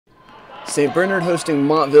St. Bernard hosting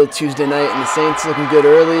Montville Tuesday night, and the Saints looking good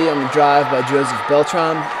early on the drive by Joseph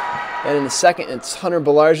Beltran. And in the second, it's Hunter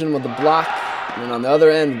Baillargeon with the block. And then on the other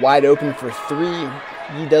end, wide open for three.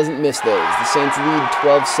 He doesn't miss those. The Saints lead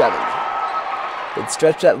 12-7. They'd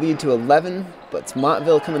stretch that lead to 11, but it's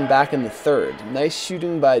Montville coming back in the third. Nice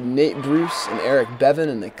shooting by Nate Bruce and Eric Bevan,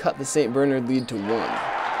 and they cut the St. Bernard lead to 1.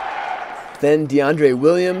 Then DeAndre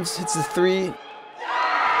Williams hits the three.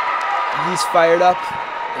 He's fired up.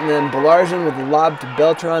 And then Baillargeon with the lob to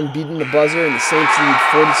Beltran, beating the buzzer, and the Saints lead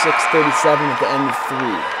 46-37 at the end of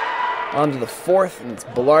 3. On to the fourth, and it's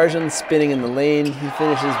Baillargeon spinning in the lane. He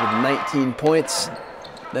finishes with 19 points.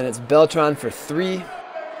 Then it's Beltran for 3. The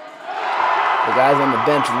guys on the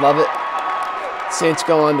bench love it. Saints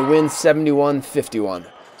go on to win 71-51.